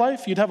private prayer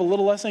life, you'd have a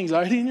little less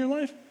anxiety in your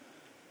life?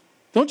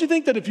 Don't you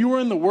think that if you were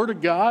in the Word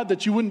of God,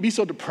 that you wouldn't be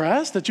so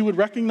depressed, that you would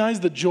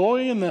recognize the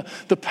joy and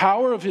the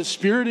power of His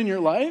Spirit in your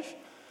life?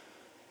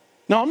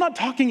 Now, I'm not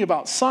talking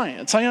about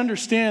science. I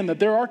understand that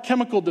there are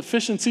chemical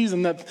deficiencies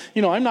and that,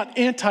 I'm not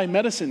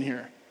anti-medicine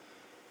here.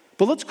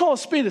 But let's call a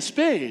spade a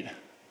spade.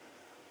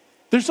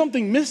 There's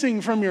something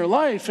missing from your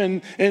life,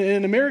 and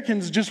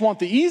Americans just want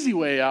the easy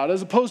way out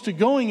as opposed to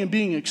going and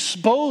being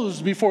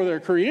exposed before their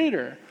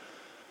Creator.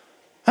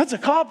 That's a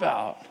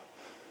cop-out.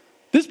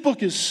 This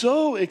book is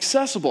so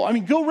accessible. I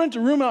mean, go rent a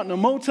room out in a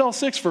Motel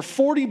 6 for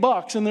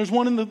 $40 and there's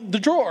one in the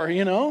drawer,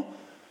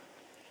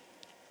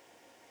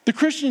 The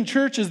Christian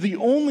church is the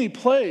only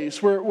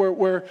place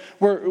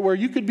where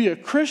you could be a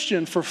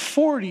Christian for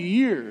 40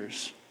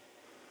 years.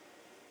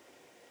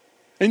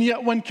 And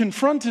yet when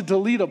confronted to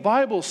lead a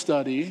Bible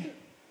study,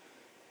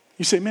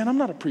 you say, man, I'm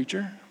not a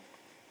preacher.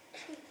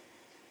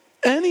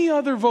 Any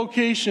other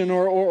vocation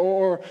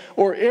or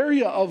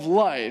area of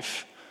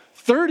life,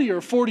 30 or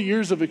 40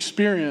 years of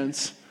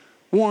experience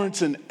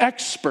warrants an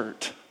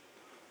expert,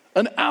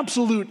 an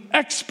absolute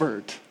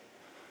expert.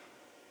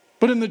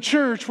 But in the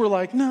church, we're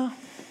like, no,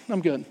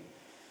 I'm good.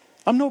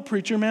 I'm no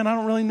preacher, man. I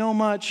don't really know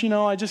much.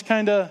 I just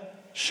kind of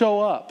show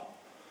up.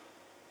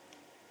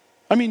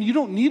 I mean, you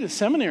don't need a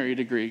seminary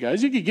degree,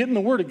 guys. You could get in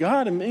the Word of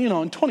God and,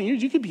 in 20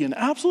 years, you could be an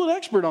absolute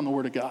expert on the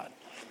Word of God.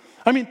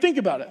 I mean, think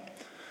about it.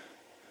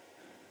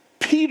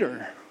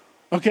 Peter,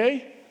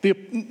 okay?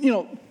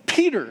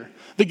 Peter,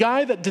 the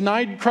guy that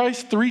denied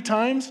Christ 3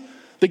 times,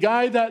 the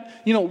guy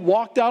that,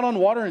 walked out on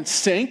water and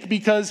sank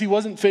because he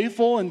wasn't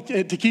faithful and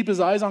to keep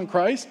his eyes on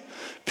Christ.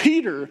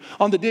 Peter,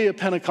 on the day of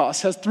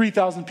Pentecost, has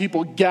 3,000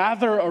 people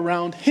gather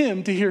around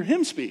him to hear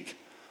him speak.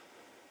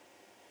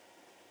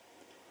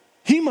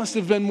 He must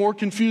have been more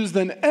confused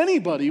than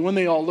anybody when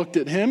they all looked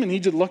at him, and he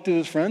just looked at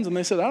his friends and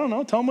they said, I don't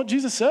know, tell him what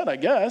Jesus said, I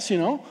guess,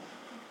 And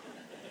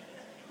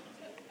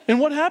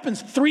what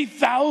happens?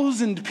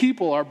 3,000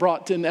 people are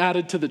brought and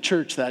added to the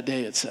church that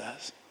day, it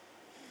says.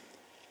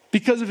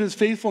 Because of his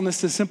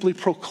faithfulness to simply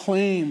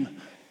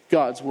proclaim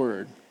God's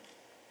word.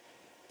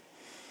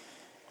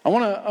 I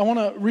want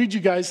to read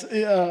you guys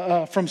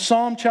from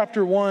Psalm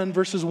chapter 1,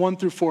 verses 1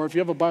 through 4. If you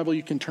have a Bible,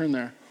 you can turn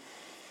there.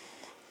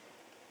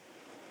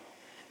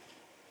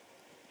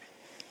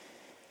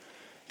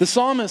 The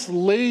psalmist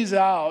lays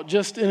out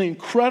just an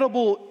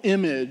incredible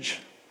image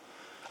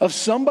of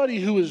somebody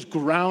who is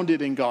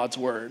grounded in God's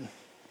word.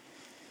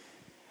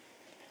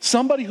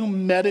 Somebody who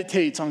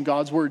meditates on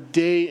God's word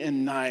day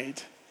and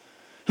night.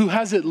 Who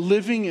has it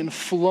living and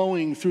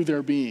flowing through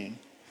their being.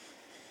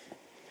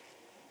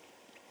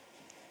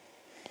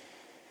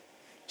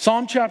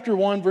 Psalm chapter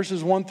 1,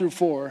 verses 1 through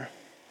 4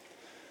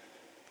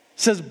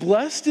 says,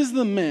 blessed is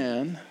the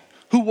man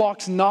who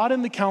walks not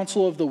in the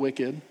counsel of the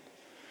wicked,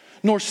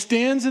 nor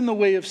stands in the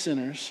way of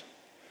sinners,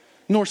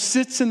 nor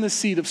sits in the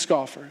seat of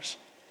scoffers.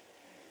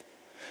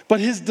 But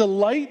his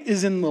delight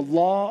is in the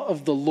law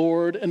of the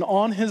Lord, and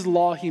on his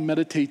law he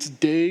meditates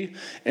day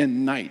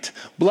and night.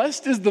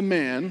 Blessed is the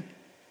man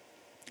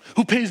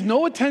who pays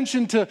no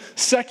attention to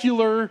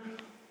secular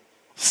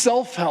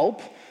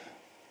self-help,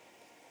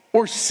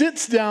 or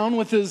sits down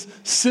with his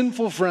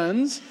sinful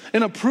friends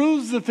and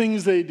approves the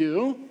things they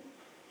do.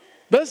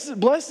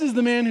 Blessed is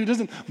the man who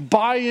doesn't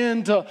buy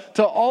into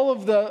all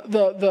of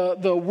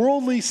the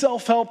worldly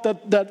self-help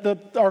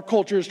that our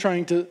culture is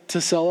trying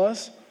to sell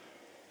us.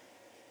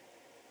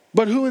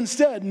 But who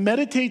instead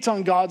meditates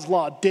on God's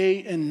law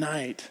day and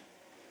night.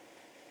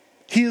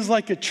 He is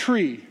like a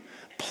tree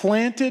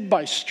planted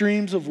by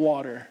streams of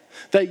water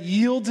that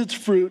yields its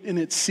fruit in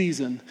its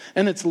season,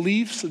 and its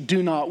leaves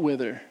do not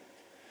wither.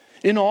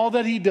 In all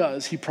that he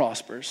does, he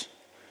prospers.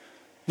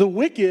 The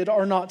wicked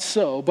are not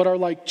so, but are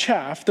like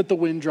chaff that the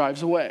wind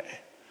drives away.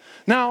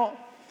 Now,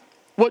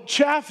 what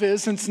chaff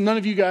is, since none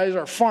of you guys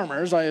are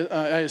farmers, I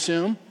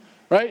assume,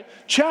 right?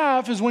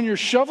 Chaff is when you're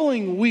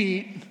shoveling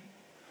wheat,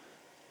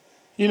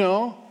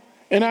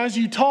 and as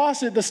you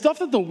toss it, the stuff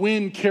that the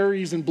wind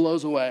carries and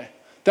blows away,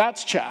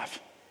 that's chaff.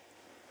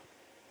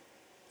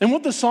 And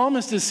what the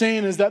psalmist is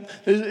saying is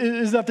that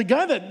the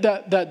guy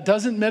that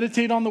doesn't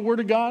meditate on the word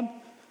of God,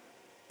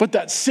 but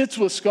that sits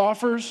with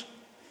scoffers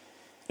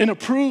and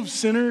approves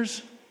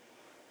sinners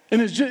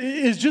and is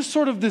just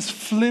sort of this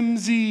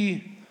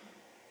flimsy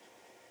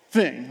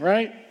thing,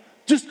 right?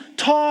 Just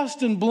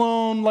tossed and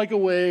blown like a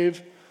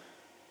wave,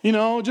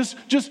 just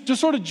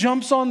sort of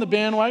jumps on the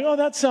bandwagon. Oh,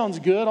 that sounds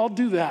good. I'll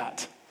do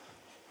that.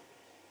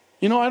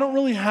 I don't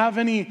really have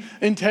any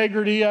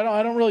integrity.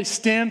 I don't really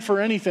stand for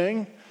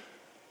anything.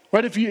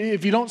 Right? If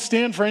you don't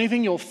stand for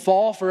anything, you'll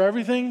fall for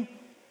everything.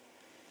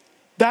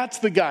 That's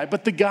the guy.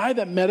 But the guy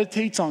that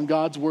meditates on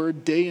God's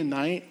word day and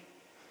night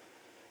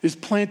is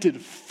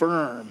planted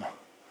firm.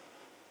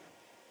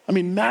 I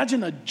mean,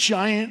 imagine a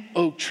giant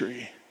oak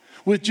tree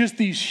with just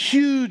these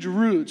huge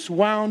roots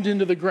wound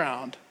into the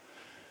ground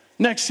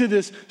next to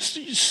this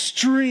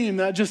stream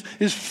that just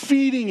is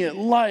feeding it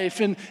life.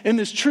 And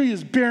this tree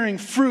is bearing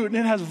fruit and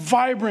it has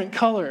vibrant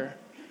color.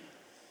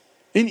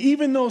 And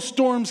even though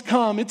storms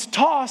come, it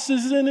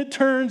tosses and it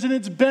turns and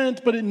it's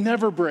bent, but it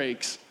never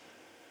breaks.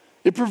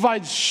 It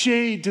provides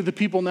shade to the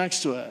people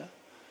next to it.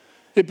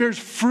 It bears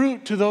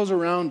fruit to those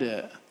around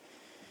it.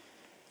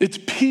 It's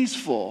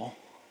peaceful.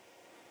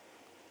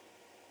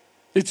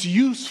 It's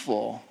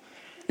useful.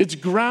 It's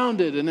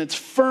grounded and it's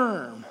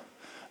firm.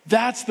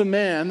 That's the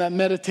man that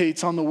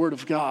meditates on the Word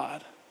of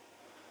God.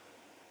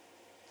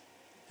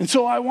 And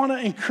so I want to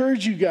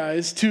encourage you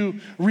guys to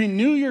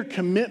renew your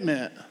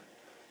commitment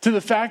to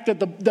the fact that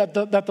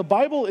the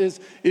Bible is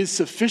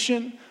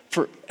sufficient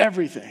for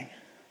everything.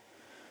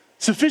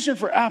 Sufficient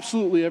for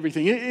absolutely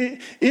everything.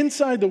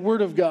 Inside the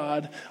Word of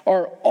God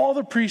are all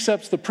the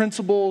precepts, the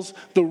principles,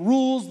 the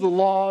rules, the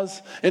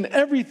laws, and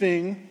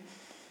everything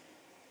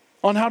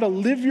on how to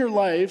live your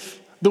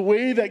life the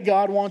way that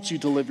God wants you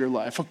to live your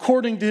life,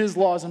 according to his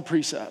laws and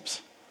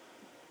precepts.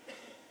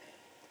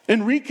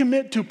 And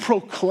recommit to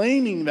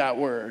proclaiming that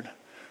word.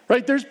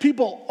 Right? There's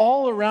people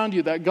all around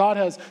you that God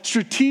has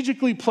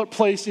strategically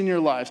placed in your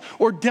lives,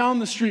 or down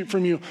the street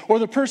from you, or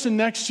the person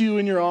next to you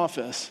in your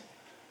office,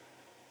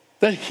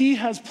 that he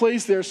has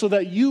placed there so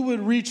that you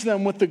would reach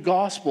them with the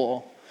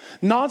gospel,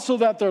 not so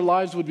that their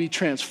lives would be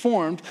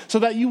transformed, so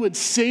that you would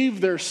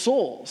save their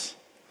souls,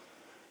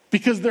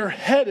 because they're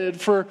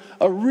headed for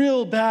a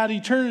real bad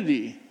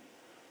eternity.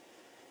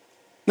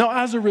 Now,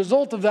 as a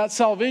result of that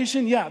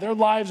salvation, their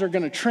lives are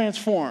going to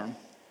transform.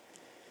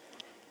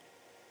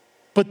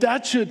 But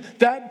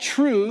that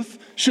truth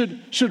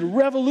should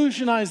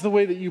revolutionize the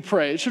way that you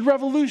pray. It should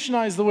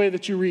revolutionize the way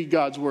that you read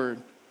God's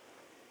word.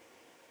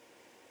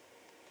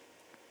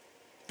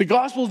 The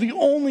gospel is the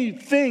only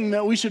thing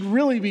that we should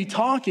really be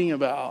talking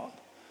about.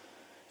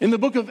 In the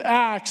book of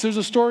Acts, there's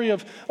a story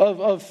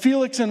of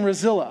Felix and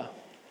Drusilla.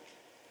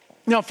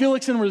 Now,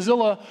 Felix and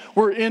Drusilla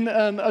were in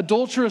an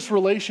adulterous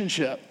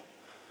relationship.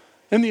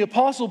 And the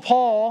Apostle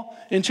Paul,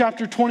 in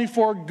chapter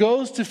 24,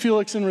 goes to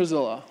Felix and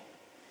Drusilla.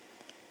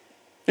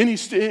 And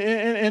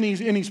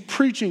he's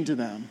preaching to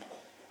them.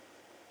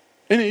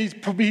 And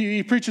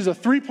he preaches a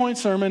 3-point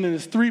sermon, and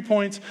his 3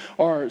 points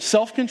are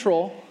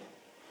self-control,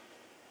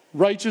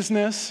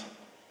 righteousness,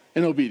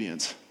 and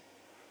obedience.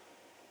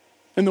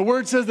 And the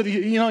word says that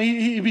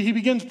he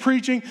begins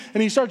preaching,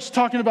 and he starts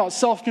talking about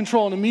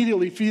self-control, and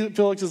immediately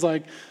Felix is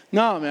like,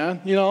 nah, man,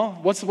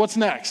 what's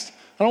next?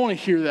 I don't want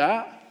to hear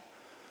that.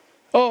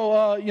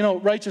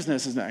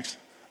 Righteousness is next.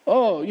 I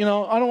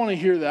don't want to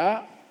hear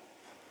that.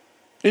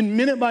 And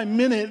minute by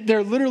minute,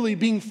 they're literally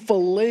being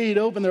filleted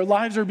open. Their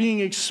lives are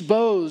being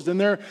exposed,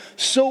 and they're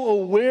so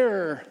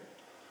aware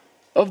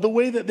of the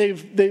way that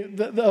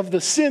of the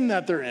sin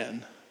that they're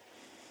in.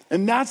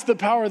 And that's the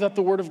power that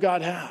the Word of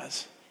God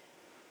has.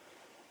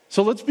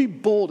 So let's be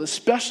bold,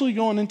 especially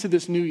going into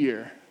this new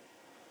year.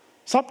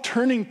 Stop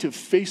turning to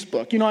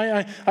Facebook.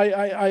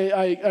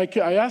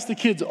 I ask the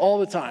kids all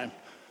the time,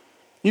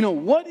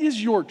 what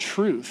is your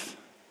truth?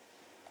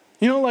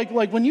 Like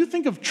when you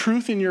think of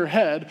truth in your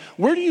head,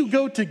 where do you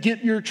go to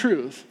get your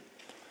truth?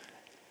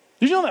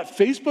 Did you know that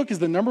Facebook is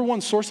the number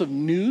one source of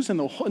news in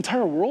the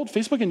entire world?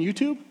 Facebook and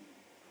YouTube?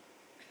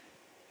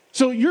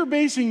 So you're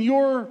basing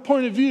your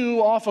point of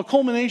view off a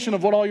culmination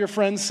of what all your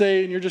friends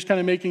say, and you're just kind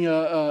of making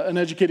an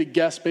educated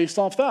guess based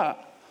off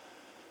that.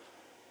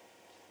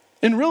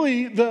 And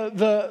really,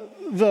 the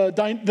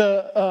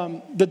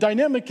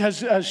dynamic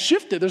has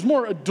shifted. There's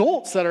more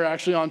adults that are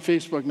actually on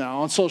Facebook now,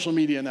 on social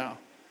media now.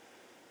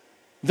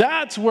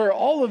 That's where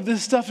all of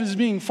this stuff is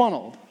being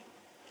funneled.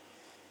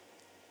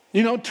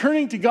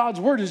 Turning to God's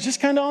word is just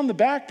kind of on the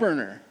back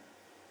burner.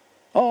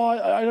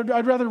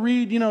 I'd rather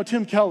read,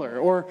 Tim Keller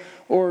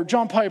or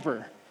John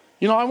Piper.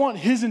 I want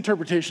his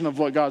interpretation of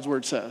what God's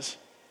word says.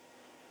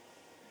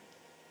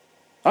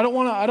 I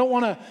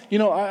want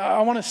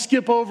to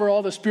skip over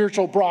all the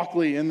spiritual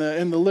broccoli and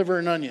the liver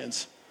and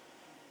onions.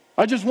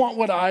 I just want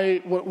what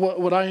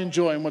I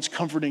enjoy and what's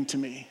comforting to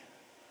me.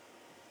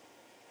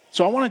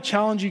 So I want to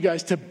challenge you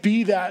guys to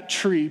be that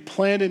tree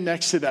planted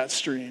next to that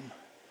stream.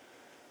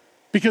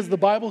 Because the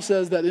Bible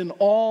says that in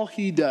all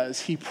he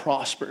does, he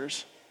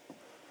prospers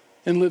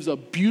and lives a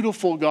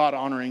beautiful,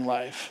 God-honoring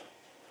life.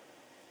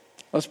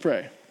 Let's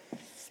pray.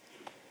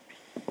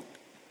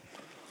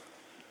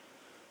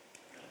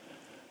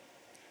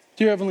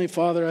 Dear Heavenly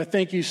Father, I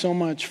thank you so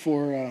much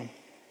for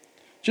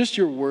just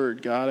your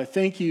word, God. I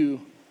thank you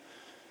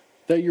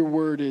that your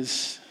word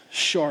is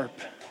sharp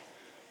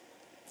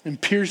and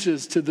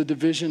pierces to the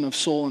division of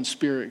soul and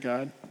spirit,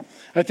 God.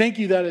 I thank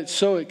you that it's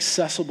so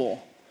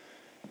accessible.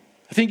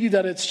 I thank you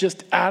that it's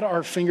just at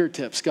our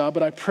fingertips, God.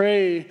 But I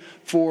pray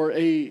for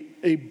a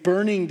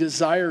burning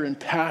desire and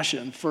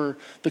passion for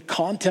the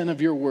content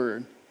of your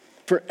word,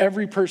 for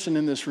every person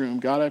in this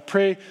room, God. I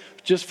pray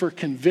just for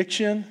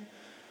conviction.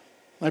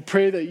 I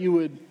pray that you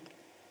would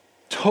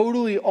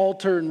totally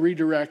alter and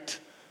redirect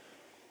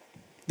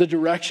the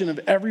direction of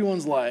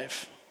everyone's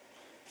life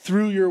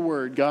through your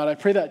word, God. I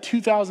pray that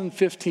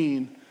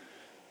 2015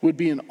 would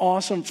be an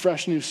awesome,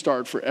 fresh new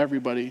start for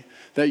everybody,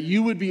 that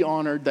you would be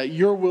honored, that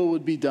your will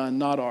would be done,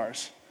 not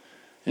ours.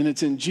 And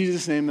it's in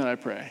Jesus' name that I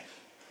pray.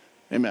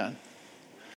 Amen.